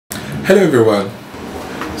Hello everyone.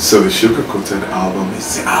 So the Shuga Coated Album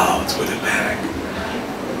is out with a bang.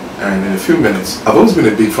 And in a few minutes, I've always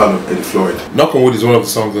been a big fan of Floyd. Knock on Wood is one of the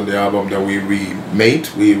songs on the album that we remade,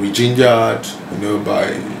 we regingered,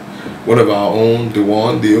 by one of our own, the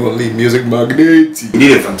one, the only music magnate. He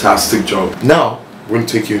did a fantastic job. Now, we're going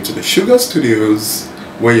to take you into the Shuga Studios,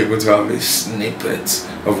 where you're going to have a snippet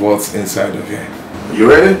of what's inside of here. You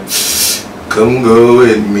ready? Come go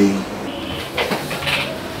with me.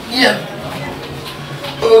 Yeah.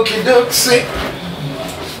 Okie dokie.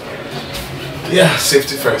 Yeah,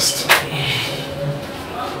 safety first.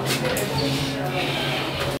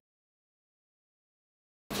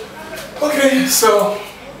 Okay, so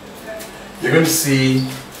you're going to see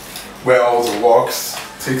where all the walks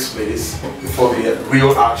takes place before the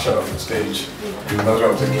real action of the stage. That's what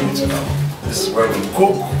I'm taking you to now. This is where we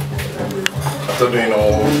cook after doing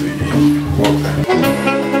all the work there.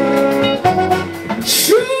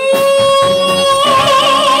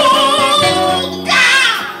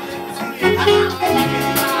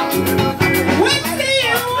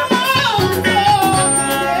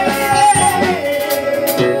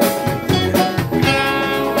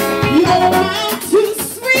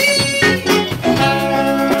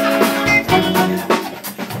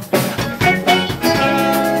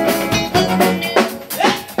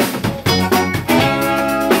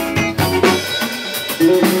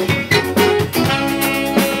 Thank you.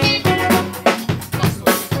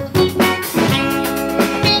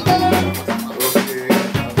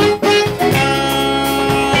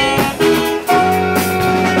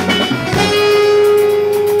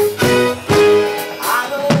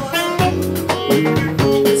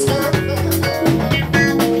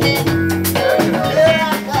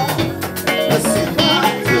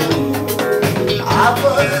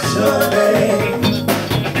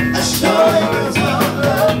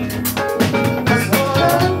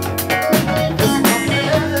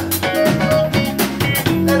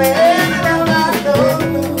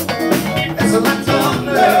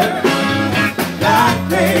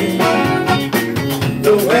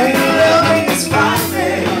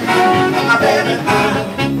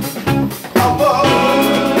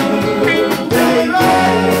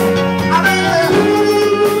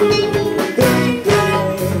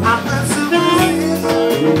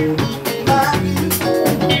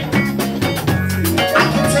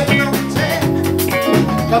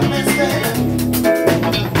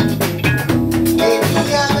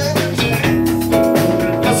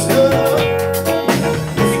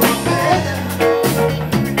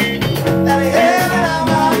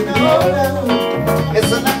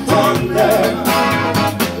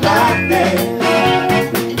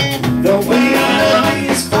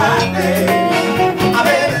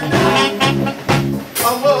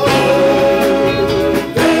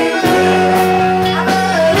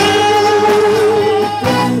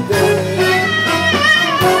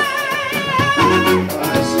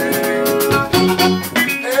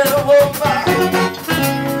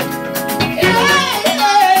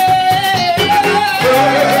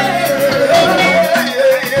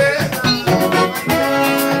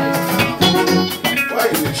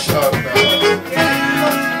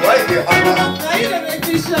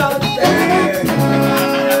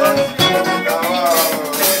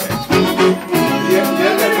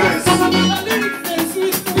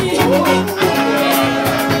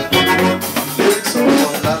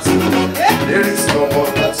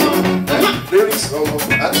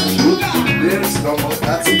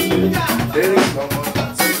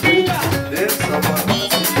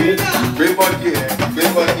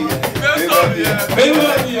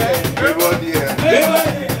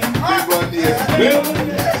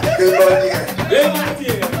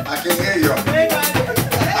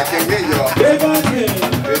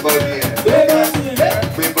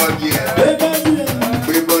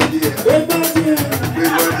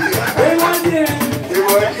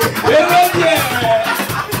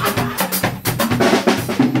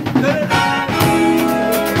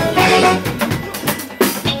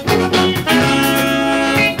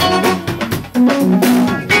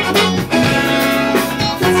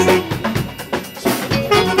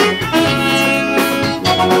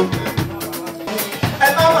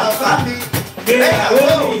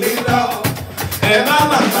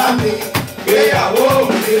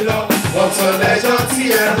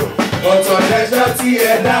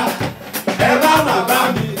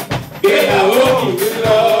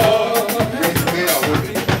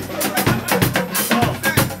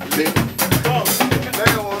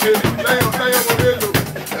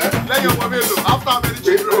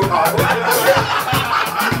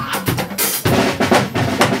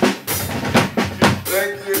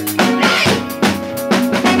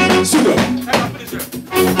 Shuga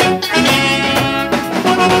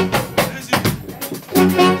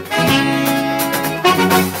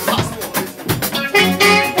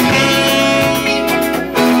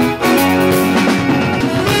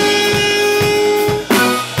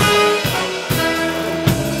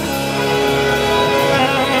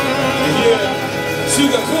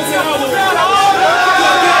Coated Album.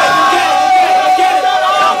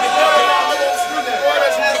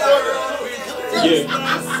 Yeah.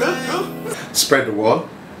 Spread the word.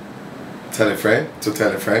 Tell a friend to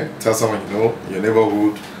tell a friend. Tell someone you know, your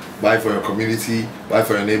neighborhood. Buy for your community. Buy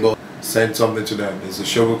for your neighbor. Send something to them. It's a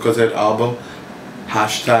Shuga Coated Album.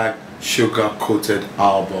 Hashtag Shuga Coated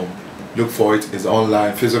Album. Look for it. It's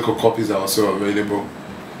online. Physical copies are also available.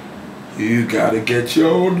 You gotta get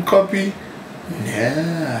your own copy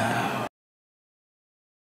now.